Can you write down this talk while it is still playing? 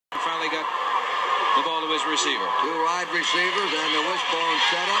got the ball to his receiver. Two wide receivers and the wishbone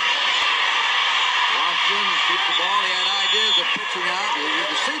setup. Washington keeps the ball. He had ideas of pitching out. You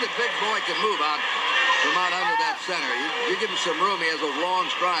can see the big boy can move out from out under that center. You give him some room. He has those long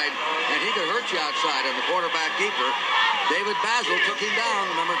strides, and he could hurt you outside. And the quarterback keeper, David Basil, took him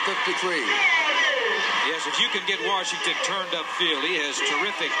down, number 53. Yes, if you can get Washington turned upfield, he has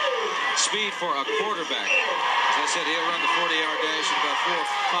terrific speed for a quarterback. As I said, he'll run the 40-yard dash in about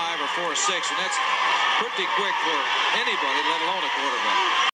 4.5 or 4.6, and that's pretty quick for anybody, let alone a quarterback.